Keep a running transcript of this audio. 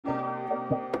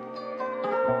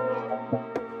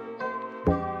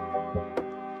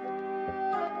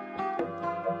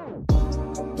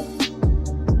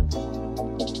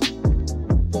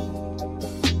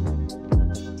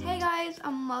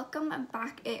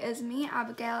it is me,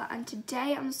 Abigail, and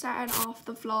today I'm starting off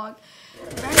the vlog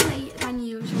very late than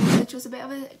usual. It's just a bit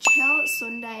of a chill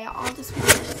Sunday. I just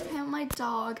playing with my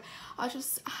dog. I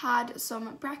just had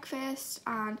some breakfast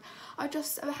and I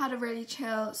just had a really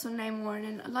chill Sunday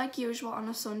morning like usual on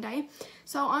a Sunday.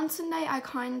 So on Sunday I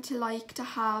kind of like to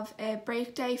have a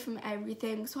break day from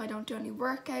everything, so I don't do any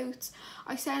workouts.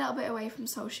 I stay a little bit away from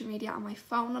social media and my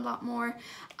phone a lot more,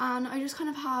 and I just kind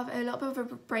of have a little bit of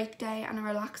a break day and a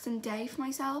relaxing day for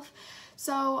myself.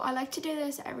 So I like to do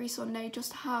this every Sunday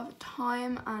just to have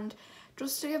time and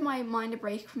just to give my mind a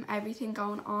break from everything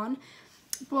going on.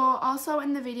 But also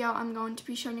in the video I'm going to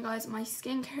be showing you guys my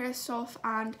skincare stuff,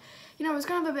 and you know, it's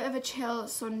going to have a bit of a chill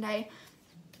Sunday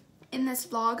in this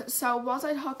vlog. So whilst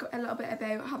I talk a little bit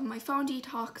about having my phone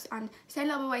detox and staying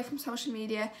a little bit away from social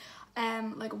media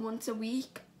like once a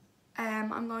week,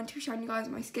 I'm going to be showing you guys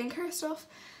my skincare stuff.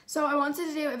 So I wanted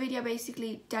to do a video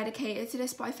basically dedicated to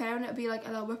this, but I found it would be like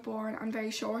a little bit boring and very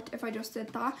short if I just did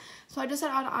that. So I just said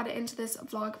I'd add it into this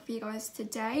vlog for you guys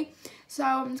today. So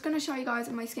I'm just going to show you guys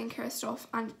my skincare stuff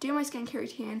and do my skincare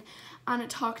routine and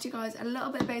talk to you guys a little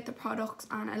bit about the products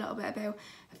and a little bit about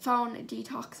phone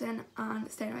detoxing and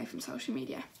staying away from social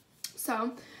media.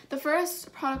 So the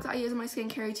first product that I use in my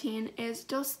skincare routine is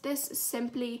just this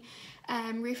Simply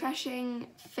refreshing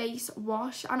face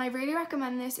wash, and I really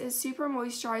recommend this. It's super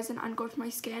moisturizing and good for my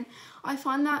skin. I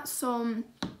find that some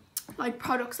like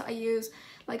products that I use,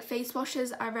 like face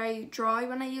washes, are very dry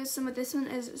when I use them, but this one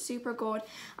is super good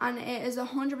and it is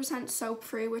 100% soap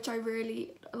free, which I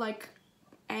really like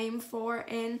aim for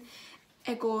in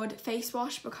a good face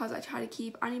wash because I try to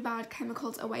keep any bad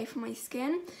chemicals away from my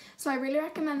skin. So I really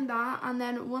recommend that. And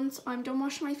then once I'm done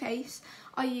washing my face,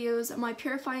 I use my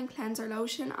purifying cleanser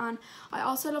lotion, and I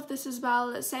also love this as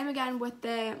well. Same again with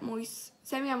the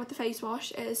face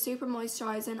wash. It is super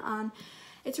moisturizing and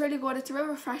it's really good. It's real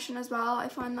refreshing as well. I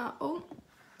find that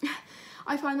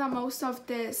I find that most of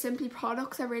the Simply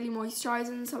products are really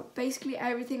moisturizing. So basically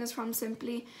everything is from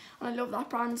Simply and I love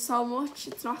that brand so much.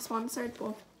 It's not sponsored,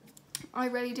 but I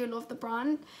really do love the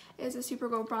brand. It's a super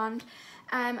good brand.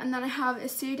 And then I have a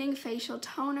soothing facial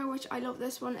toner, which I love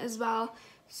this one as well.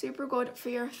 Super good for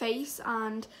your face,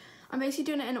 and I'm basically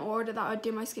doing it in order that I'd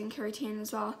do my skincare routine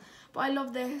as well. But I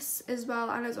love this as well,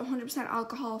 and it's 100%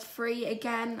 alcohol free.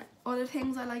 Again, other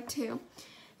things I like to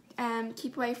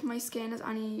keep away from my skin is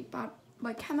any bad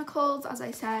like chemicals, as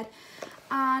I said.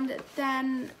 And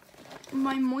then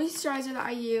my moisturizer that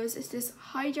I use is this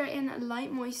hydrating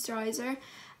light moisturizer.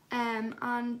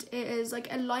 And it is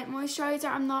like a light moisturizer.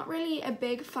 I'm not really a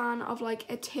big fan of like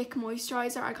a thick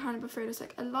moisturizer. I kind of prefer just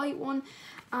like a light one,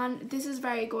 and this is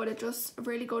very good. It's just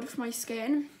really good for my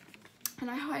skin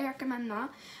and I highly recommend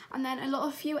that. And then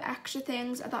a few extra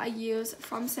things that I use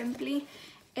from Simply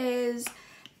is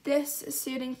this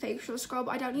soothing facial scrub.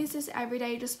 I don't use this every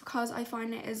day just because I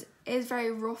find it is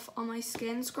very rough on my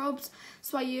skin scrubs,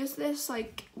 so I use this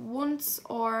like once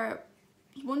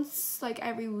like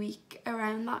every week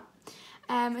around that.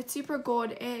 It's super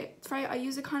good. I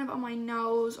use it kind of on my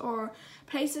nose or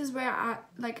places where I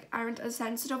aren't as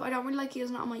sensitive. I don't really like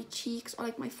using it on my cheeks or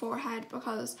like my forehead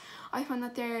because I find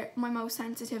that they're my most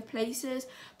sensitive places,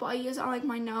 but I use it on like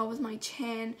my nose, my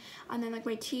chin, and then like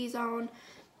my T-zone.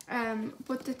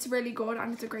 But it's really good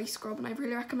and it's a great scrub and I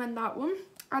really recommend that one.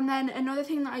 And then another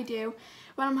thing that I do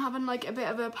when I'm having like a bit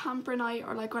of a pamper night,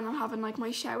 or like when I'm having like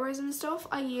my showers and stuff,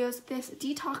 I use this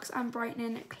detox and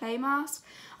brightening clay mask.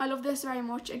 I love this very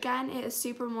much. Again, it is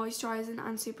super moisturizing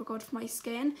and super good for my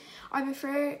skin. I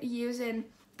prefer using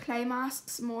clay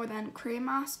masks more than cream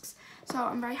masks, so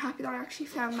I'm very happy that I actually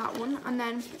found that one. And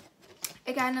then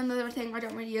again, another thing I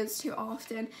don't really use too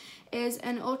often is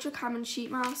an ultra common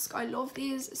sheet mask. I love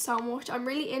these so much. I'm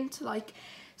really into like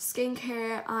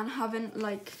skincare and having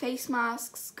like face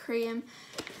masks, cream,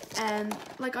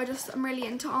 like I'm really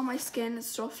into all my skin and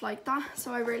stuff like that,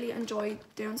 so I really enjoy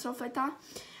doing stuff like that.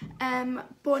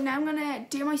 But now I'm gonna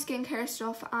do my skincare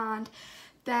stuff and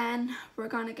then we're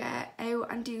gonna get out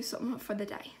and do something for the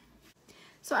day.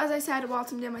 So as I said,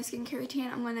 whilst I'm doing my skincare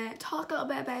routine, I'm going to talk a little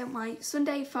bit about my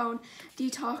Sunday phone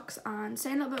detox and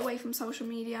staying a little bit away from social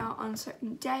media on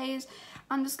certain days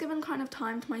and just giving kind of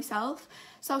time to myself.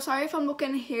 So sorry if I'm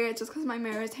looking here, it's just because my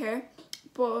mirror is here.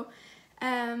 But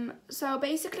so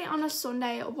basically on a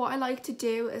Sunday, what I like to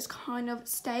do is kind of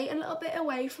stay a little bit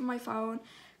away from my phone,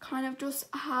 kind of just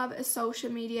have a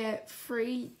social media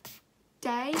free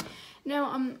day.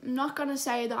 Now, I'm not gonna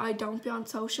say that I don't be on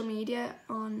social media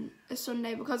on a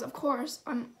Sunday, because of course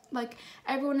I'm like,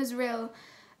 everyone is real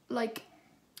like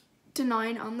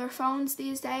denying on their phones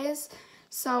these days.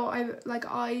 So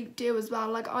I do as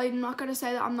well. Like, I'm not gonna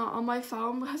say that I'm not on my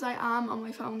phone, because I am on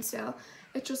my phone still.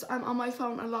 It's just I'm on my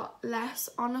phone a lot less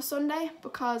on a Sunday,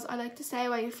 because I like to stay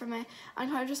away from it and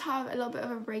kind of just have a little bit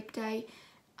of a break day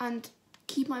and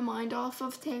keep my mind off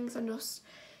of things, and just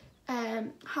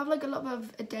have like a little bit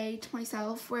of a day to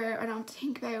myself where I don't have to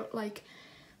think about like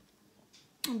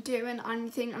doing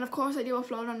anything. And of course I do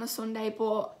upload on a Sunday,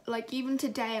 but like even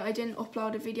today I didn't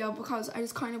upload a video because I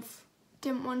just kind of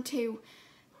didn't want to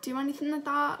do anything like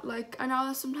that. Like, I know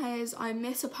that sometimes I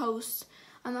miss a post,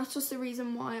 and that's just the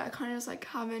reason why I kind of just like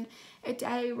having a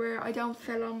day where I don't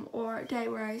film, or a day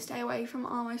where I stay away from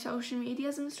all my social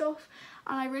medias and stuff.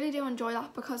 And I really do enjoy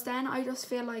that, because then I just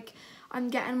feel like I'm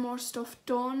getting more stuff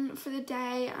done for the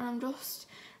day, and I'm just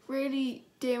really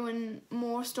doing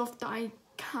more stuff that I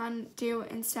can do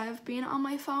instead of being on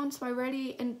my phone. So I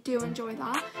really do enjoy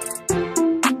that.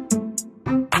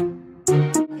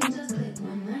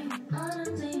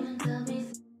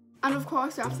 And of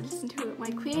course I have to listen to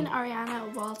my queen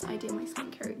Ariana whilst I do my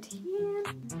skincare routine.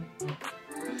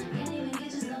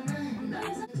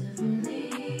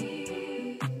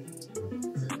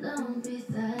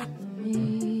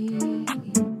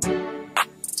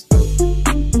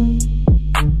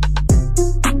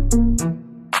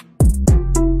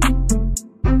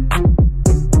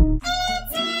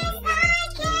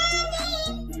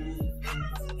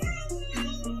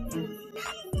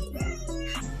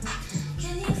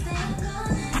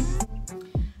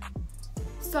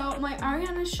 So my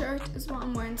Ariana shirt is what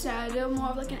I'm wearing today. I'll do more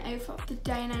of like an outfit of the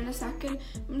day now in a second.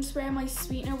 I'm just wearing my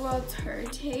Sweetener World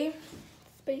Third tee.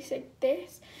 It's basic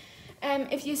this.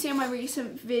 If you see my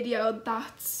recent video,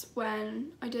 that's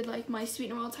when I did like my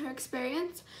Sweetener World hair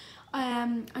experience.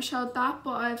 I showed that,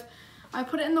 but I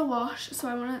put it in the wash, so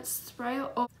I want to spray it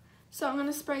up. So I'm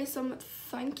gonna spray some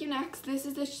Thank You next. This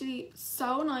is literally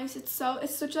so nice. It's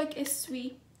such like a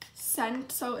sweet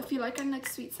scent. So if you like any like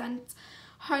sweet scents,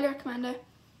 highly recommend it.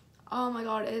 Oh my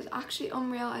god, it is actually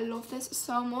unreal. I love this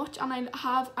so much. And I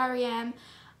have R.E.M.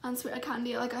 and Sweet Like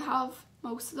Candy. Like, I have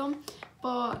most of them,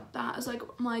 but that is like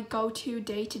my go-to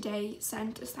day-to-day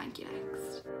scent is Thank You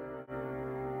next.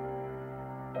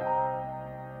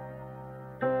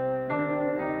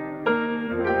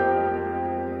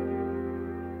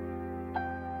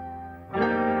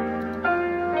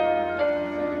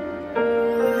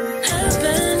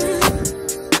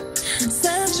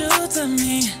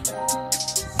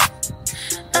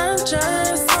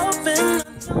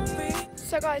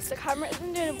 So guys, the camera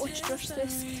isn't doing much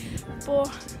justice, but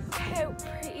look how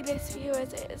pretty this view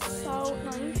is. It is so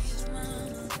nice.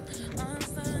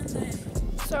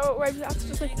 So we're able to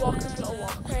just like walk this little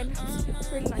walkway, and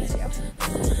it's really nice view.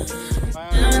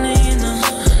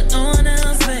 No one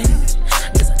else, babe,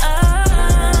 'cause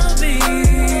I'll be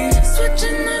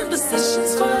switching in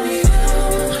positions for you.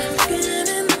 Get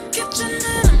in the kitchen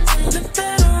and I'm in the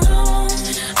bedroom.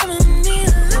 I'm gonna need a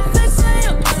lip that say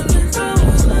I'm coming through.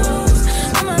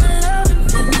 I'm gonna love it,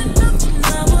 feeling nothing I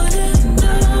wouldn't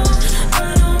do. I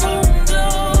don't want to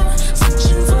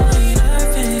switching for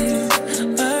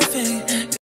you.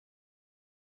 Perfect.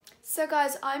 So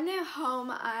guys, I'm now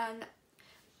home, and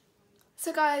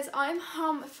I'm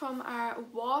home from our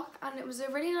walk, and it was a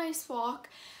really nice walk.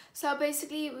 So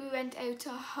basically we went out to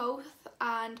Howth,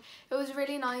 and it was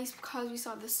really nice because we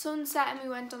saw the sunset, and we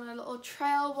went on a little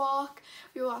trail walk.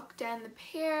 We walked down the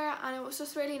pier, and it was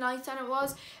just really nice, and it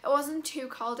wasn't too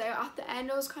cold out. At the end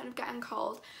it was kind of getting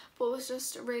cold, but it was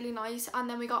just really nice. And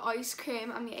then we got ice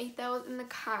cream, and we ate those in the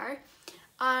car,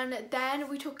 and then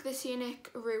we took the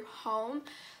scenic route home.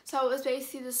 So it was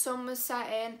basically the sun was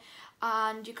setting,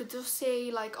 and you could just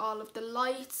see like all of the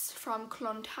lights from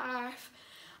Clontarf,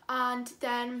 and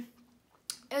then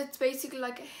it's basically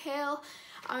like a hill,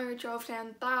 and we drove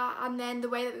down that, and then the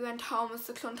way that we went home was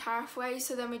the Clontarf way.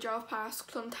 So then we drove past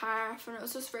Clontarf, and it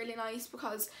was just really nice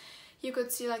because you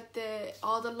could see like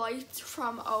all the lights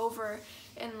from over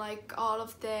in like all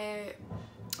of the,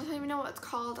 I don't even know what it's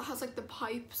called, it has like the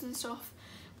pipes and stuff,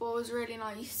 but it was really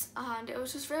nice, and it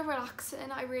was just very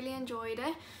relaxing. I really enjoyed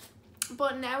it.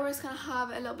 But now we're just gonna have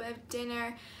a little bit of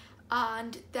dinner,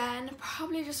 and then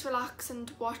probably just relax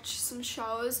and watch some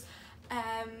shows.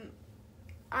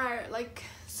 Our like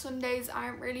Sundays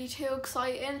aren't really too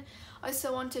exciting. I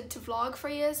still wanted to vlog for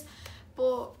you,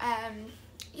 but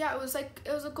yeah, it was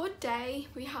a good day.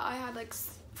 I had like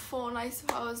fun, I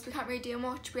suppose. We can't really do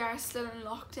much. We are still in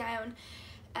lockdown.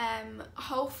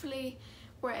 Hopefully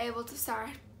we're able to start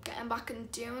getting back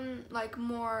and doing like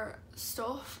more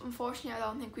stuff. Unfortunately, I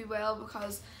don't think we will,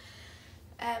 because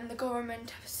the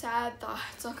government have said that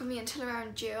it's not gonna be until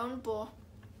around June, but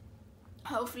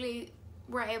hopefully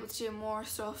we're able to do more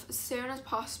stuff as soon as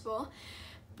possible.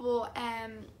 But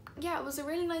yeah, it was a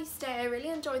really nice day. I really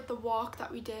enjoyed the walk that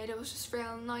we did. It was just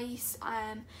real nice.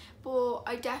 But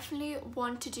I definitely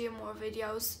want to do more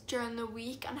videos during the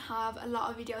week and have a lot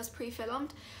of videos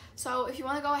pre-filmed. So if you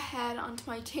want to go ahead onto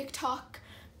my TikTok,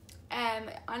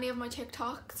 any of my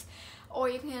TikToks, or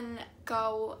you can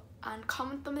go and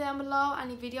comment them down below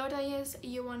any video ideas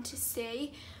you want to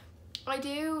see. I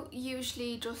do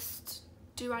usually just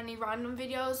do any random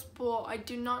videos, but I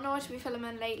do not know what to be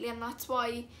filming lately, and that's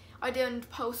why I didn't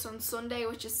post on Sunday,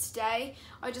 which is today.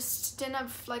 I just didn't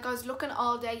have, like, I was looking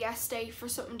all day yesterday for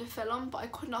something to film, but I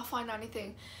could not find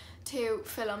anything to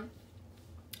film.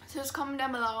 So just comment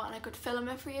down below and I could film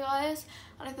it for you guys,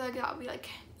 and I feel like that would be, like,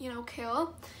 you know,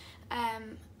 cool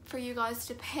for you guys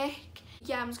to pick.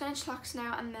 Yeah, I'm just gonna chillax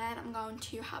now and then I'm going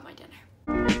to have my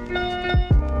dinner.